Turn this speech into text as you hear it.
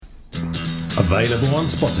Available on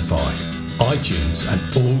Spotify, iTunes and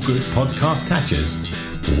all good podcast catchers.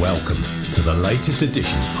 Welcome to the latest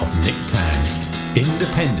edition of Nick Tan's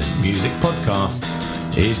independent music podcast,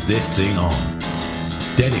 Is This Thing On?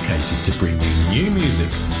 Dedicated to bring you new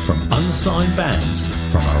music from unsigned bands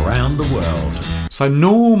from around the world. So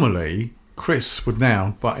normally Chris would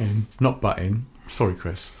now Chris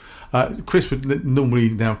would normally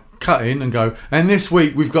now cut in and go, and this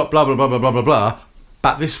week we've got blah blah blah blah blah blah blah.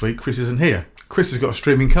 But this week Chris isn't here. Chris has got a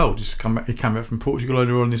streaming cold. He came back from Portugal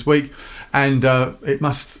earlier on this week, and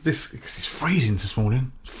it's freezing this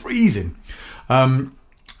morning. It's freezing, and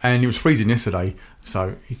it was freezing yesterday.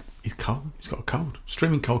 So he's cold. He's got a cold.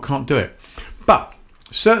 Streaming cold, can't do it. But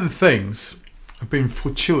certain things have been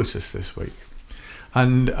fortuitous this week,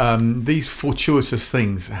 and these fortuitous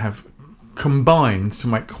things have combined to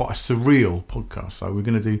make quite a surreal podcast. So we're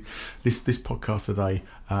going to do this podcast today.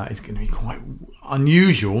 Is going to be quite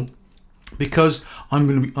unusual because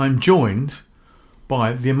I'm joined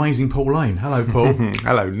by the amazing Paul Lane. Hello, Paul.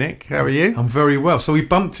 Hello, Nick. How are you? I'm very well. So we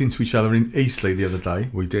bumped into each other in Eastleigh the other day.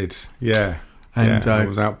 We did, yeah. And I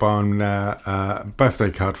was out buying a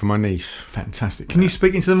birthday card for my niece. Fantastic. Can you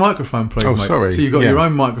speak into the microphone, please, Oh, mate? sorry. So you've got your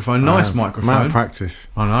own microphone, nice microphone. I'm out of practice.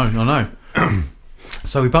 I know.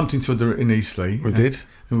 So we bumped into each other in Eastleigh. We did.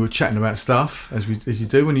 And we were chatting about stuff as you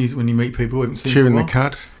do when you meet people who haven't seen Chewing for a the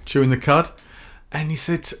cud. Chewing the cud. And he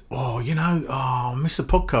said, I miss the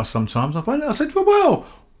podcast sometimes. I said, well,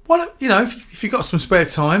 why don't, if you've got some spare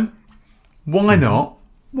time, why not?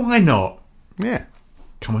 Why not? Yeah.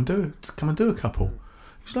 Come and do a couple.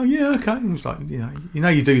 He's like, yeah, okay. And he's like,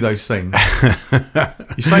 you do those things.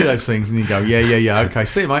 You say those things and you go, yeah, okay,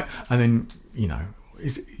 see you, mate. And then, you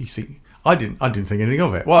think, I didn't think anything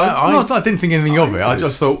of it. Well, I didn't think anything of it. I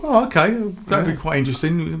just thought, okay, that'd be quite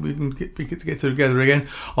interesting. We can get together again.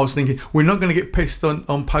 I was thinking, we're not going to get pissed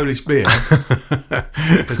on Polish beer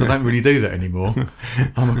because I don't really do that anymore.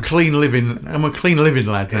 I'm a clean living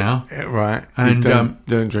lad now. Right. And you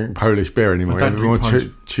don't drink Polish beer anymore. I don't You're drink more Polish.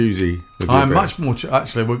 Choosy. I'm much more.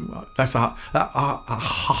 Actually, that's there's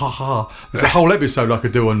a whole episode I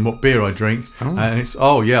could do on what beer I drink, and it's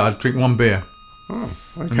I drink one beer. Oh,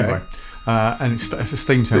 okay. Anyway. And it's a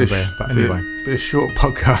Steamtown beer, but anyway. Be a short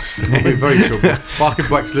podcast. It'll be very short. But I could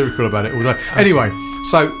wax lyrical about it all day. Anyway,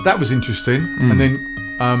 so that was interesting. And then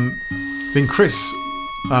Chris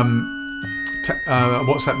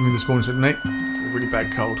WhatsApped me this morning and said, Nick, really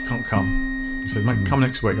bad cold, can't come. He said, mate, come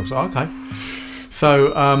next week. I was like, okay.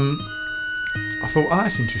 So I thought,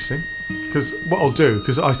 that's interesting. Because what I'll do,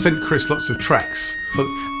 because I sent Chris lots of tracks for...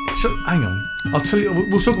 Hang on, I'll tell you.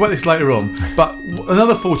 We'll talk about this later on. But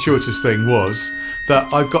another fortuitous thing was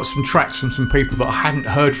that I got some tracks from some people that I hadn't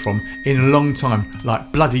heard from in a long time,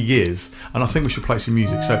 like bloody years. And I think we should play some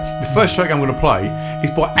music. So the first track I'm going to play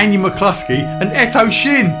is by Anya McCluskey and Eto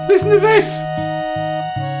Shin. Listen to this.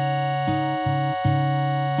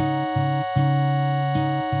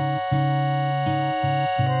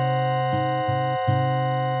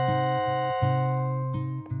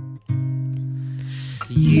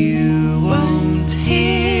 You won't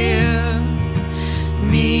hear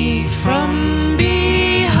me from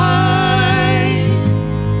behind.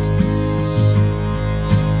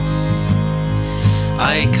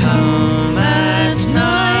 I come at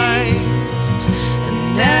night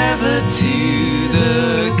and never to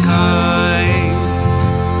the kind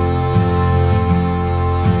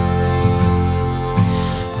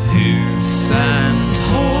whose sand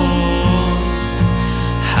holes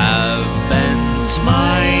have bent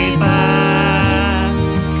my back.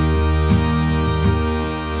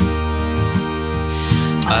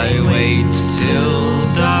 I wait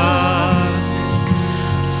till dark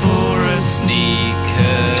for a sneak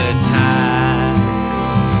attack.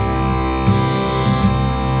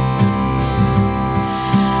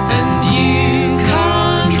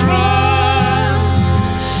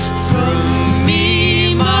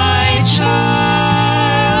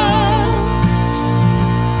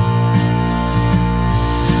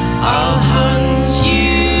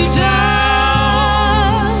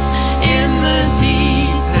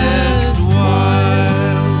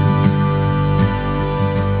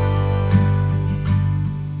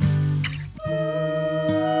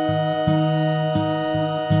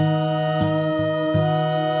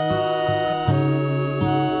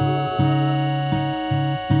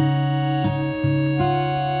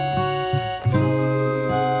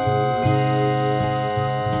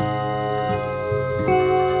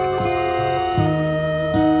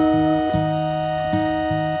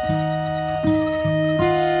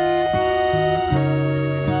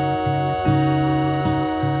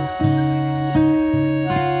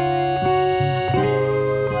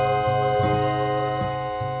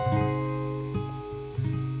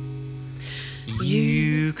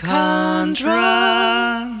 and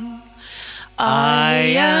run.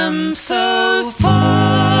 I am so fast,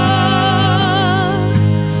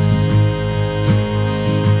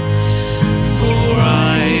 for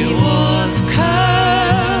I was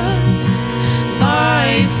cursed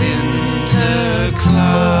by Sinterklaas.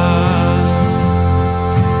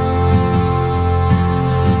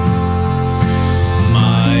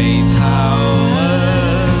 My powers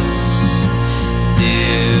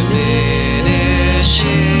diminish.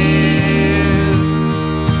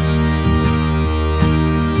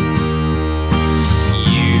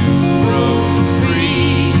 You roam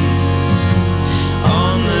free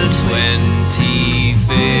on the 25th.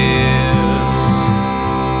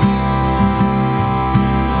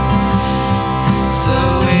 So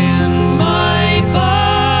in my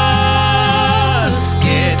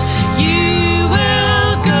basket you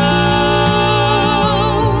will go.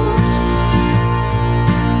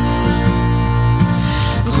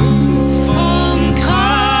 Gruß vom Krampus,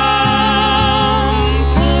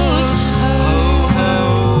 ho, ho, ho.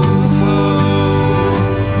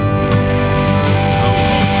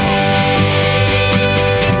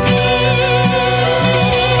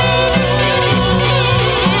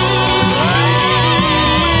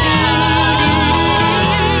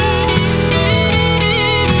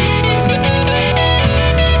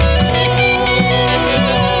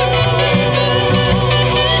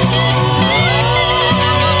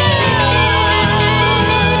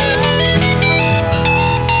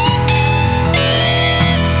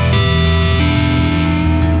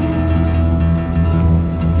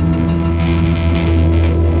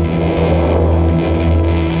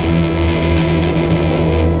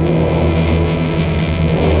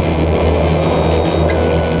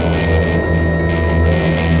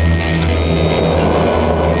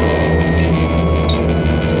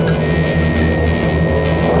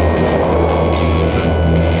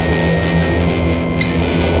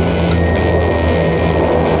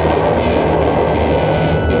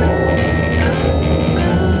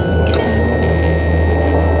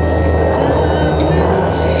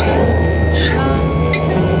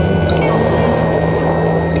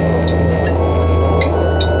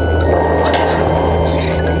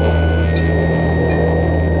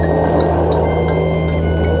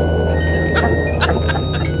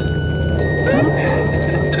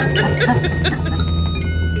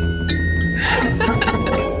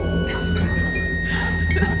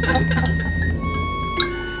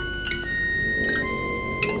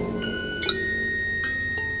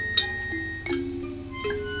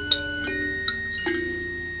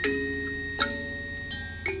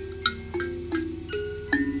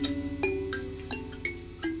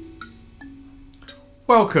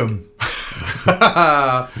 Welcome.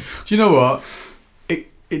 Do you know what?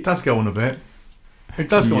 It does go on a bit. It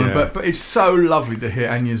does go on a bit, but it's so lovely to hear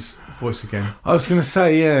Anya's voice again. I was going to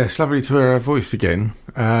say, yeah, it's lovely to hear her voice again.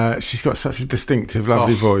 She's got such a distinctive,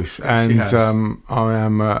 lovely voice, and I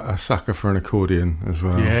am a sucker for an accordion as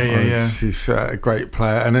well. Yeah. She's a great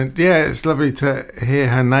player, and it's lovely to hear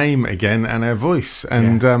her name again and her voice,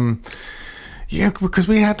 and because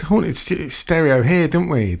we had Haunted Stereo here, didn't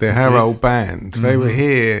we? Her old band. They were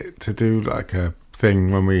here to do like a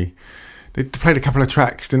thing when they played a couple of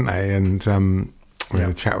tracks, didn't they? And we had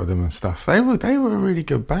a chat with them and stuff. They were a really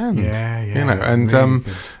good band. Yeah. You know, and really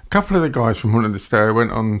a couple of the guys from Haunted Stereo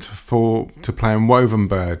went on to play in Woven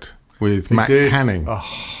Bird with Matt Canning.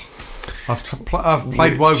 Oh, I've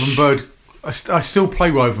played Woven Bird. I still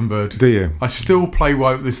play Woven Bird. Do you? I still play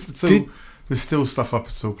Woven. There's still stuff up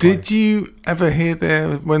still play. Did you ever hear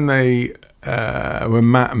when Matt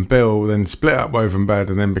and Bill then split up Woven Bird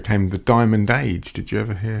and then became the Diamond Age? Did you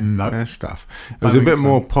ever hear their stuff? It was a bit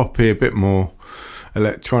more poppy, a bit more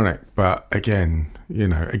electronic, but again,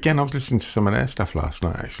 I was listening to some of their stuff last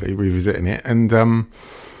night, actually, revisiting it, and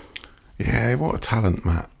what a talent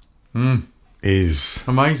Matt is.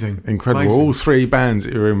 Amazing. Incredible. Amazing. All three bands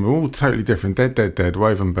that you're in were all totally different. Dead,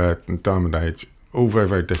 Woven Bird and Diamond Age, all very,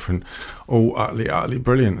 very different, all utterly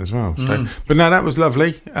brilliant as well. So, but no, that was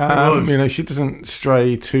lovely. She doesn't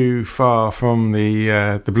stray too far from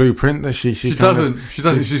the blueprint, does she? She doesn't.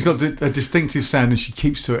 She's got a distinctive sound, and she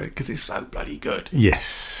keeps to it because it's so bloody good.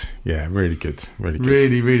 Yes, yeah, really good, really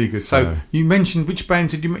good, really good. So you mentioned which band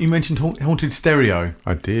did you mentioned? Haunted Stereo.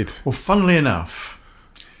 I did. Well, funnily enough,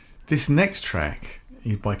 this next track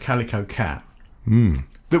is by Calico Cat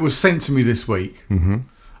that was sent to me this week.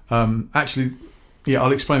 Actually. Yeah,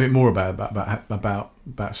 I'll explain a bit more about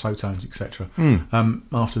Sotones, etc.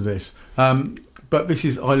 After this. But this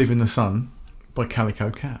is "I Live in the Sun" by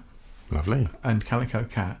Calico Cat. Lovely. And Calico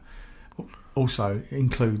Cat also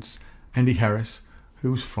includes Andy Harris,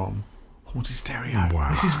 who's from Haunted Stereo. Wow.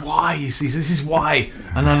 This is why, you see, this is why.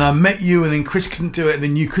 And then I met you, and then Chris couldn't do it, and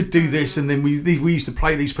then you could do this, and then we used to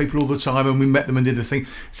play these people all the time, and we met them and did the thing.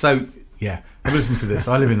 So, yeah, have a listen to this.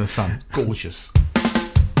 I Live in the Sun. Gorgeous.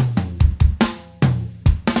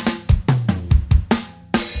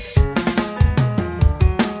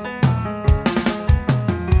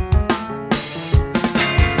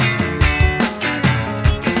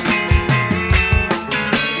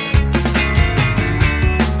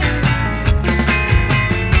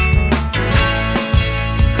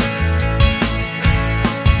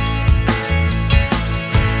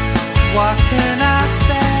 What can I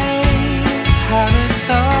say? How to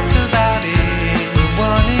talk about it? We're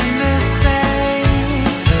one in the same.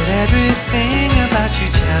 But everything about you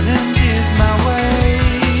challenges my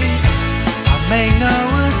ways. I make no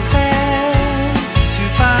attempt to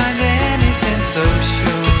find anything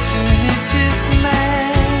social. Soon it just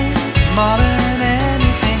meant more than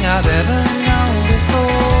anything I've ever known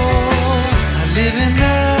before. I live in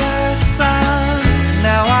the sun.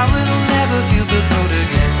 Now I will never feel the cold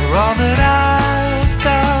again. For all that I've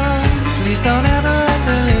done, please don't ever let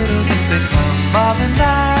the little things become more than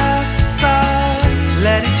that sun.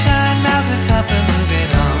 Let it shine, now's the time for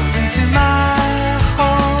moving on into my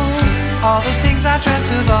home. All the things I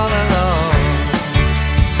dreamt of all along.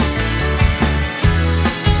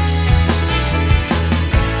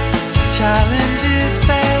 Some challenges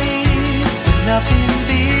faced, but nothing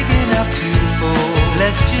big enough to fall.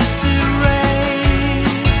 Let's just erase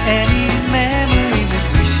any memory that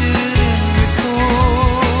we shouldn't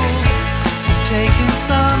recall. We've taken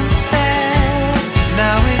some steps,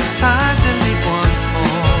 now it's time to live once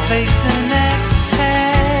more. Face the next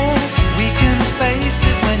test, we can face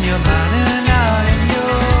it when you're mine and I'm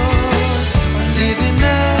yours. I live in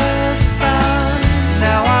the sun,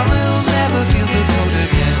 now I will never feel the cold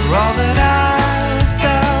again. For all that I've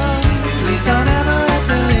done, please don't ever let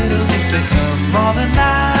the little things become more than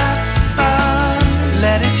that sun.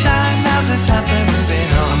 Let it shine, now's the time for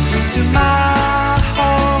moving on into my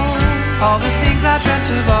home. All the things I dreamt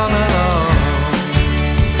of all along.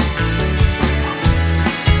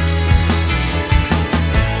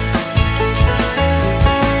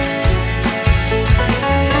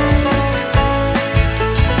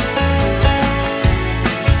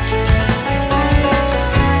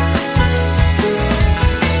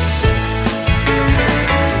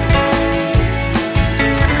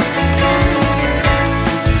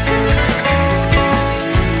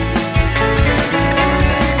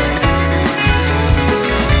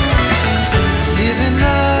 Live in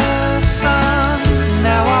the sun,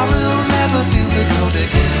 now I will never feel the cold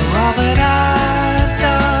again. For all that I've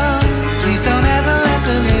done, please don't ever let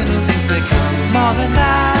the little things become more than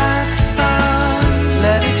that sun.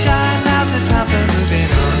 Let it shine, now's the time for moving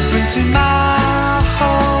on. Bring to my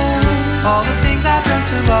home all the things I dreamt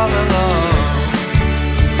of all along.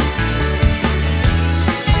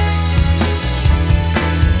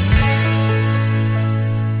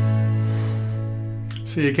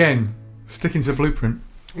 See, again, sticking to the blueprint.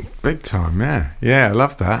 Big time, yeah. Yeah, I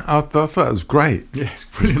love that. I thought it was great. Yeah, it's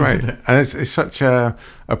It's brilliant, great. isn't it? And it's such a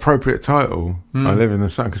appropriate title, I Live in the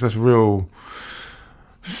Sun, because that's a real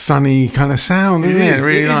sunny kind of sound, isn't it? is.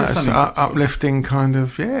 Really It is a nice, sunny uplifting kind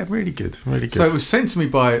of, yeah, really good, really good. So it was sent to me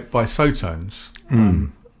by Sotones,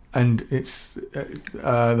 and it's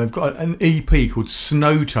they've got an EP called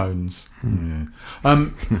Snow Tones, and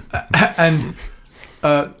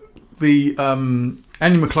the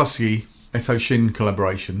Annie McCluskey Eto Shin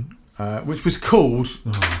collaboration, which was called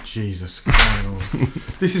Jesus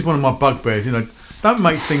Christ. This is one of my bugbears. Don't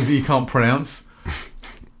make things that you can't pronounce.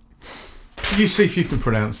 You see if you can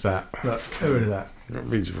pronounce that. Look, who is that?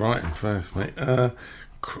 Read your writing first, mate.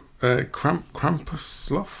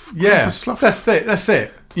 Krampuslof? Yeah, Krampuslof? that's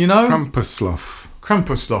it. You know,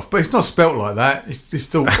 Krampuslof. but it's not spelt like that. It's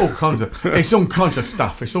still all kinds of all kinds of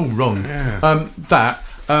stuff. It's all wrong. Yeah.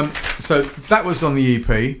 So that was on the EP,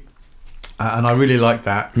 and I really liked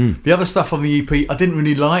that. The other stuff on the EP I didn't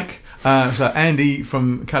really like. So Andy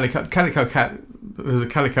from Calico Cat, there's a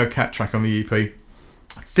Calico Cat track on the EP.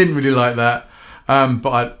 Didn't really like that,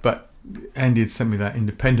 but Andy had sent me that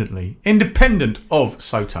independent of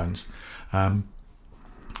Sotones, and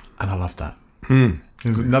I loved that.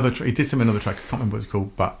 There's another he did send me another track. I can't remember what it's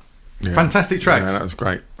called, but fantastic tracks. Yeah, that was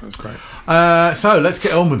great. So let's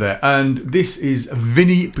get on with it. And this is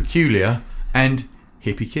Vinnie Peculiar and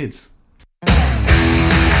Hippie Kids.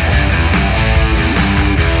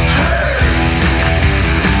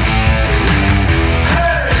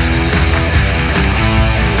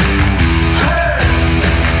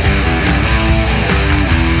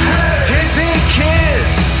 Hippie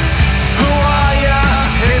kids, who are ya?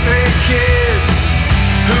 Hippie kids.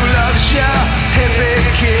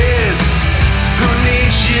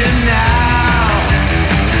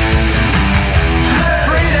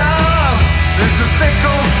 a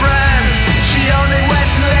fickle friend. She only went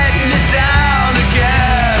and let you down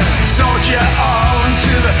again. Sold you on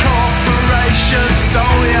to the corporation,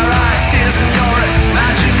 stole your ideas and your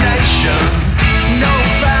imagination. No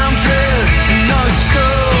boundaries, no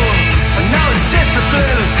school, no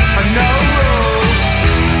discipline, no rules.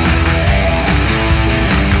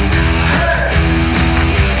 Hey,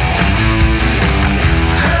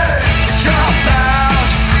 hey, drop out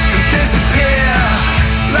and disappear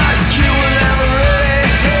like you were never really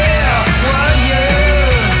here. Were you?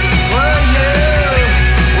 Were you?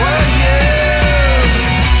 Were you?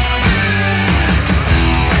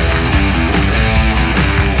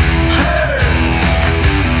 Hey,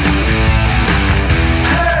 hey,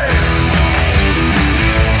 hey,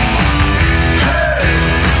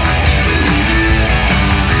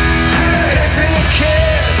 hippie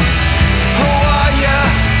kids, who are ya?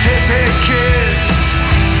 Hippie kids,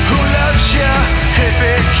 who loves ya?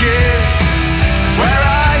 Hippie kids, where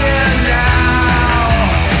are you now?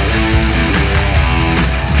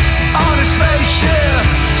 On a spaceship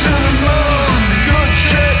to the moon, good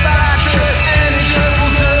trip, bad trip, any trip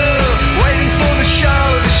will do. Waiting for the show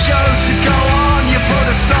to go on. You put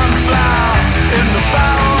a sunflower in the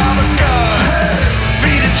barrel of a gun.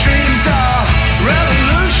 Feed the dreams of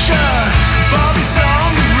revolution. Bobby's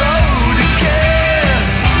on the road again.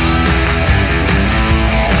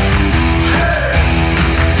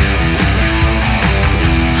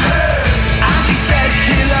 Andy says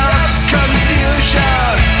he loves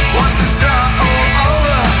confusion. Wants to start all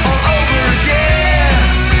over again.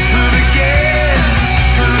 And again,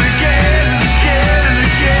 and again, and again, and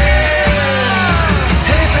again.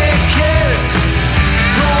 Hippie kids,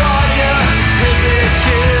 who are ya? Hippie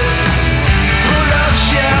kids, who loves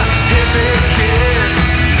ya? Hippie kids,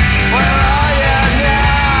 where are ya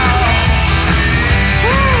now?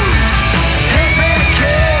 Woo! Hippie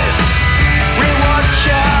kids, we want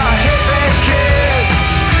ya. Hippie kids,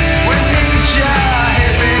 we need ya.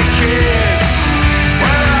 Hippie kids,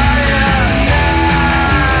 where are ya now?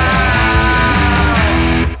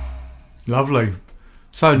 Lovely.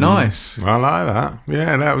 So nice. I like that.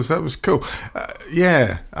 Yeah, that was cool.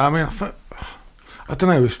 Yeah, I mean, I don't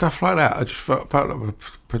know, with stuff like that, I just felt like the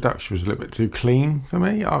production was a little bit too clean for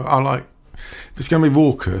me. I like, if it's going to be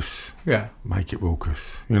raucous, Yeah. make it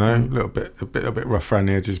raucous, you know, a little bit rough around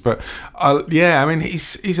the edges. But yeah, I mean,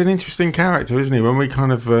 he's an interesting character, isn't he? When we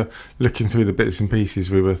kind of looking through the bits and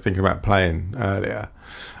pieces we were thinking about playing earlier,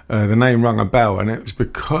 the name rung a bell, and it was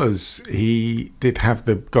because he did have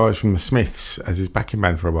the guys from the Smiths as his backing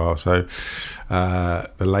band for a while. So the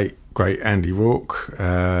late great Andy Rourke,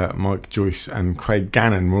 Mike Joyce, and Craig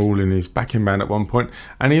Gannon were all in his backing band at one point,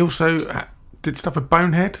 and he also did stuff with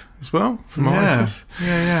Bonehead as well from Oasis.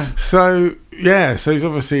 Yeah. So he's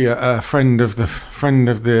obviously a friend of the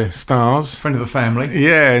stars, Friend of the family.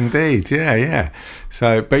 Yeah, indeed. Yeah.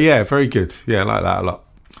 So, but yeah, very good. Yeah, I like that a lot.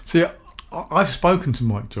 See, I've spoken to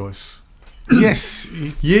Mike Joyce Yes.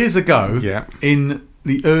 years ago. Yeah. In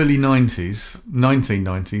the early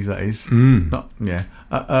 1990s, that is.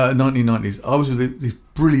 1990s. I was with this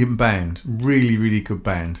brilliant band, really, really good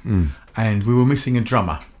band, and we were missing a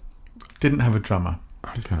drummer. Didn't have a drummer.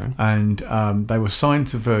 Okay. And they were signed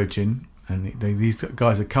to Virgin, and these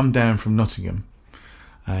guys had come down from Nottingham,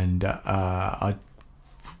 and I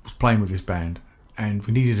was playing with this band, and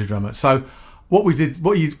we needed a drummer. So what we did,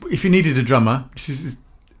 if you needed a drummer,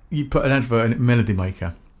 you put an advert in Melody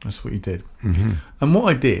Maker. That's what you did. Mm-hmm. And what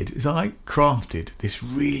I did is I crafted this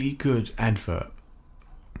really good advert.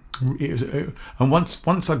 And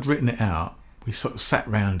once I'd written it out, we sort of sat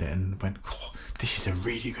round it and went, oh, this is a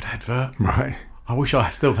really good advert. Right. I wish I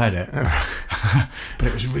still had it. But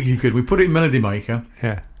it was really good. We put it in Melody Maker.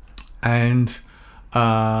 Yeah. And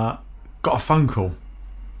got a phone call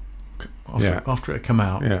after it had come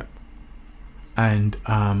out. Yeah. And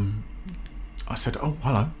I said, oh,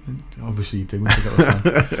 hello. And obviously you do. Once you got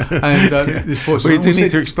the phone. And this voice. Well, you do need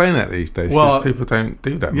to explain that these days, Well, because people don't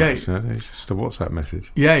do that yeah. much. You know? It's just a WhatsApp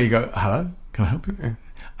message. Yeah, you go, hello, can I help you? Yeah.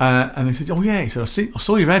 And they said, oh yeah. He said, I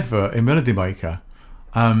saw your advert in Melody Maker,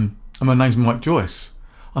 and my name's Mike Joyce.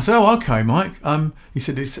 I said, oh, okay, Mike. He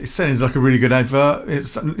said, it sounded like a really good advert. I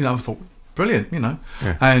thought, brilliant, Yeah.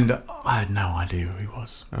 And I had no idea who he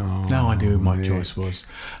was. No idea who Mike Joyce was.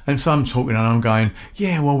 And so I'm talking and I'm going,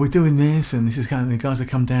 yeah, well, we're doing this, and this is kind of the guys that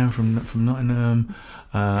come down from Nottingham,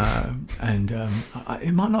 and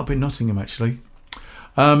it might not have been Nottingham actually.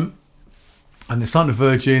 And they're signed to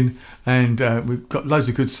Virgin, and we've got loads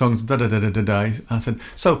of good songs. And I said,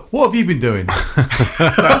 so what have you been doing?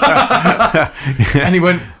 And he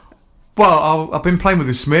went, well, I've been playing with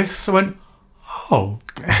the Smiths. I went, oh,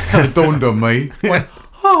 kind of dawned on me. I went,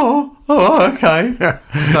 oh, Oh, okay.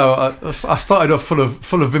 So I started off full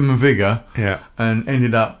of vim and vigour, and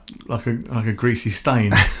ended up like a greasy stain.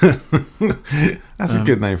 That's a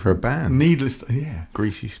good name for a band.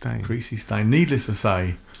 Greasy stain. Needless to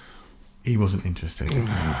say, he wasn't interested.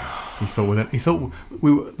 He thought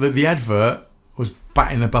the advert was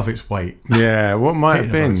batting above its weight. Yeah, what might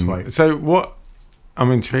have been? So what? I'm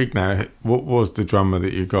intrigued now. What was the drummer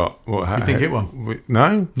that you got? You didn't get one?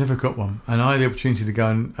 No, never got one. And I had the opportunity to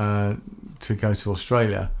go to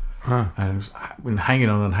Australia, and it was hanging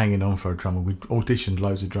on for a drummer. We auditioned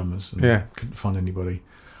loads of drummers, and couldn't find anybody.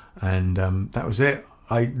 And that was it.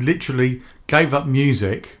 I literally gave up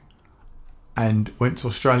music and went to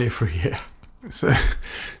Australia for a year. So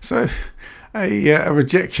a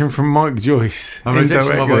rejection from Mike Joyce.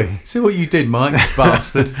 See what you did, Mike,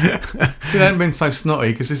 bastard. You hadn't been so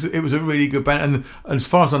snotty, because it was a really good band. And as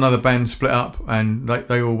far as I know, the band split up, and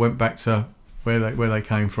they all went back to where they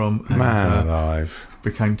came from. And, Man alive.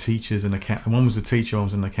 Became teachers and accountant. One was a teacher, one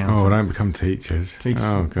was an accountant. Oh, don't become teachers.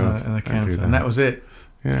 Oh, God. An accountant. And that was it.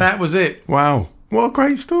 Yeah. That was it. Wow. What a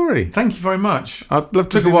great story. Thank you very much. I'd love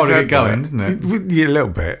to Took a while to get going, didn't it? Yeah, a little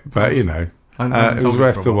bit, but it was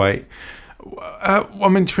worth the wait.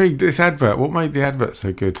 I'm intrigued. This advert, what made the advert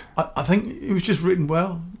so good? I think it was just written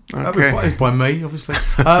well. Okay. It was by me, obviously.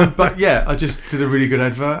 But yeah, I just did a really good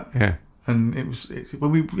advert. Yeah. And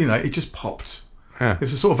it just popped. Yeah. It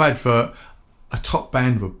was a sort of advert a top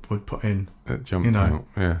band would put in. That jumped out.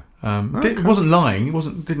 Yeah. It wasn't lying. It was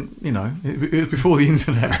before the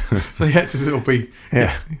internet, so he had to sort of be.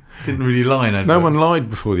 Yeah. Didn't really lie in adverts. No one lied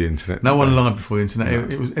before the internet. No one lied before the internet. No.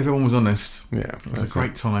 It was everyone was honest. Yeah, it was a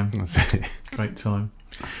great time. That's it. Great time.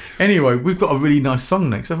 Anyway, we've got a really nice song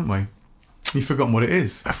next, haven't we? You've forgotten what it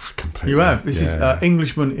is. Completely. You have. This is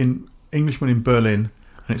Englishman in Berlin,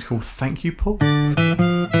 and it's called "Thank You, Paul."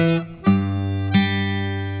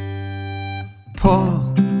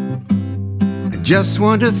 Paul, I just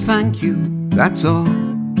want to thank you, that's all,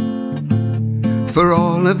 for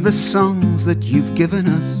all of the songs that you've given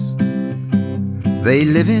us. They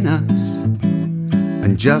live in us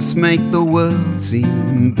and just make the world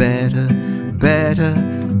seem better, better,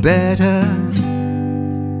 better.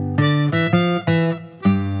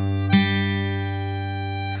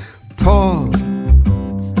 Paul,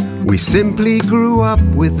 we simply grew up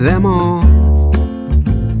with them all.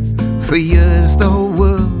 For years the whole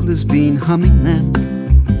world has been humming them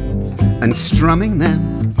and strumming them.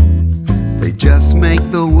 They just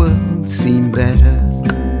make the world seem better.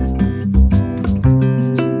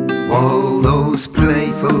 All those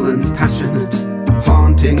playful and passionate,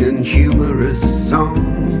 haunting and humorous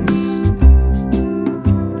songs.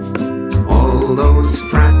 All those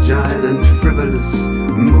fragile and frivolous,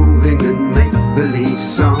 moving and make-believe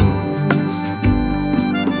songs.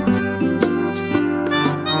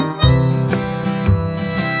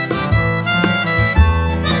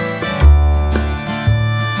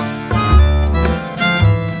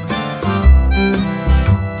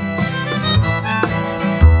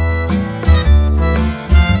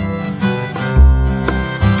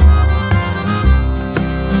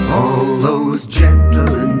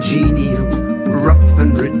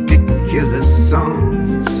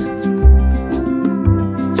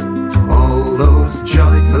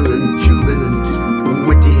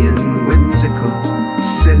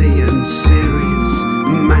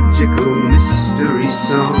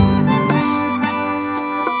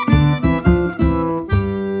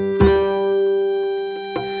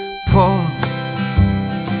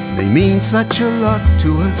 Such a lot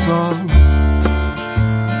to us all.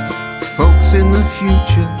 Folks in the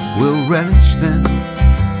future will relish them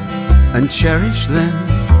and cherish them,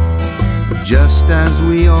 just as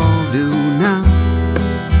we all do now.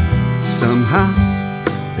 Somehow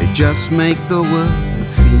they just make the world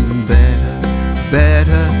seem better,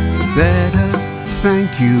 better, better.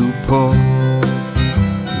 Thank you, Paul.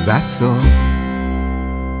 That's all.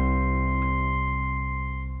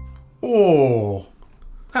 Oh,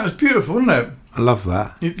 that was beautiful, wasn't it? I love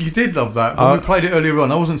that. You did love that. When we played it earlier on,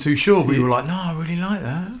 I wasn't too sure, but you were like, no, I really like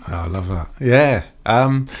that. Oh, I love that. Yeah.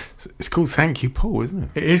 It's called Thank You, Paul, isn't it?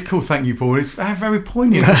 It is called Thank You, Paul. It's very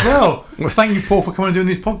poignant as well. Thank you, Paul, for coming and doing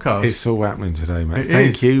this podcast. It's all happening today, mate.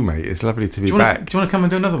 Thank you, mate. It's lovely to be back. Do you want to come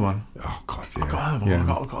and do another one? Oh, God, yeah. I've got another one.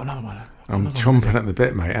 Yeah. I've got another one. I'm chomping at the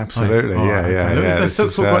bit, mate. Absolutely. Yeah. Let's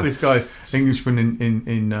talk about this guy, Englishman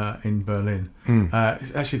in Berlin.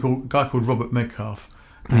 It's actually a guy called Robert Metcalf.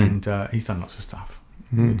 And he's done lots of stuff.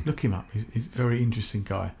 Look him up. He's a very interesting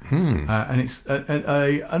guy. And it's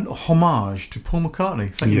a homage to Paul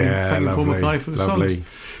McCartney. Thank you, Paul McCartney, for the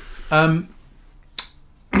song.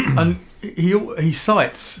 And he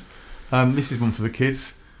cites, this is one for the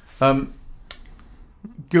kids,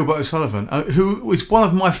 Gilbert O'Sullivan, who is one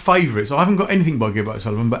of my favourites. I haven't got anything by Gilbert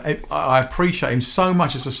O'Sullivan, but I appreciate him so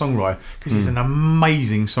much as a songwriter because he's an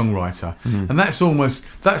amazing songwriter. And that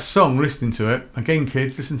song, listening to it, again,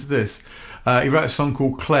 kids, listen to this. He wrote a song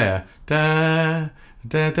called Claire. Da,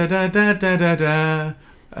 da, da, da, da, da, da, da.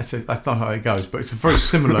 That's not how it goes, but it's very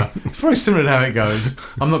similar. It's very similar to how it goes.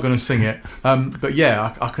 I'm not going to sing it. But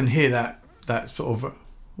yeah, I can hear that sort of...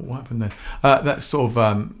 What happened there? That sort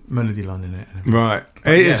of melody line in it. Right.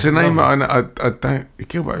 It's a name I don't...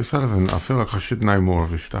 Gilbert O'Sullivan, I feel like I should know more of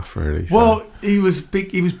his stuff, really. So. Well, he was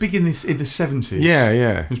big in the 70s.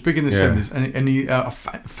 Yeah. He was big in the 70s. And he,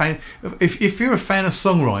 if you're a fan of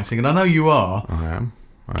songwriting, and I know you are... I am.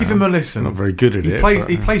 Give him a listen. Not very good at it.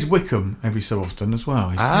 He plays Wickham every so often as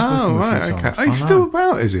well. Oh, right, okay. He's still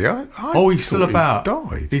about, is he? He's still about.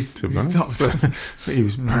 He died. He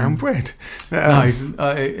was brown bread. No, I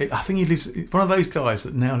think he lives. One of those guys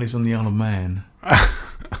that now lives on the Isle of Man.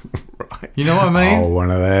 Right. You know what I mean? Oh, one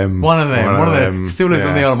of them. Still lives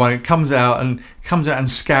on the Isle of Man. Comes out and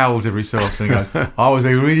scowls every so often. And goes, I was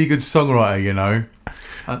a really good songwriter, you know.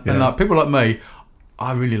 And like people like me.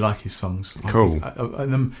 I really like his songs. Cool.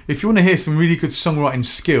 If you want to hear some really good songwriting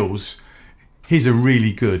skills, his are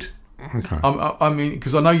really good. Okay. I mean,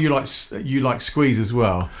 because I know you like Squeeze as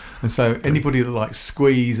well, and so anybody that likes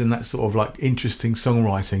Squeeze and that sort of like interesting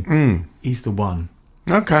songwriting, he's the one.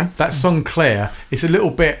 Okay. That song Claire, it's a little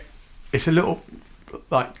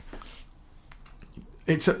like.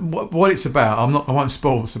 What it's about. I won't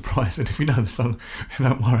spoil the surprise. And if you know the song,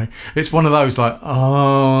 don't worry. It's one of those like,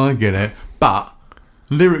 oh, I get it, but.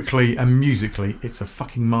 Lyrically and musically, it's a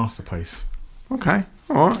fucking masterpiece. Okay,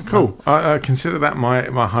 all right, cool. I consider that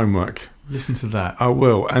my homework. Listen to that. I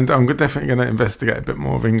will, and I'm definitely going to investigate a bit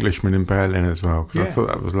more of Englishman in Berlin as well because I thought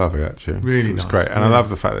that was lovely actually. Really, it was nice. great, and I love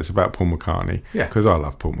the fact that it's about Paul McCartney. Yeah, because I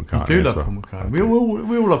love Paul McCartney. You do love Paul McCartney. We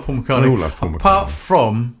all love Paul McCartney. We all love Paul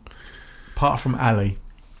McCartney. Apart from Ali.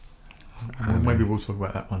 Maybe we'll talk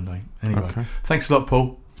about that one day. Anyway, thanks a lot,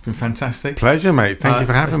 Paul. It's been fantastic. Pleasure, mate. Thank you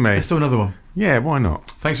for having me. Let's do another one. Yeah, why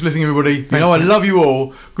not? Thanks for listening, everybody. I love you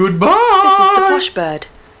all. Goodbye. This is the Posh Bird,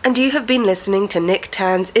 and you have been listening to Nick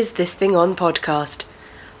Tan's Is This Thing On podcast.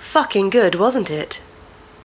 Fucking good, wasn't it?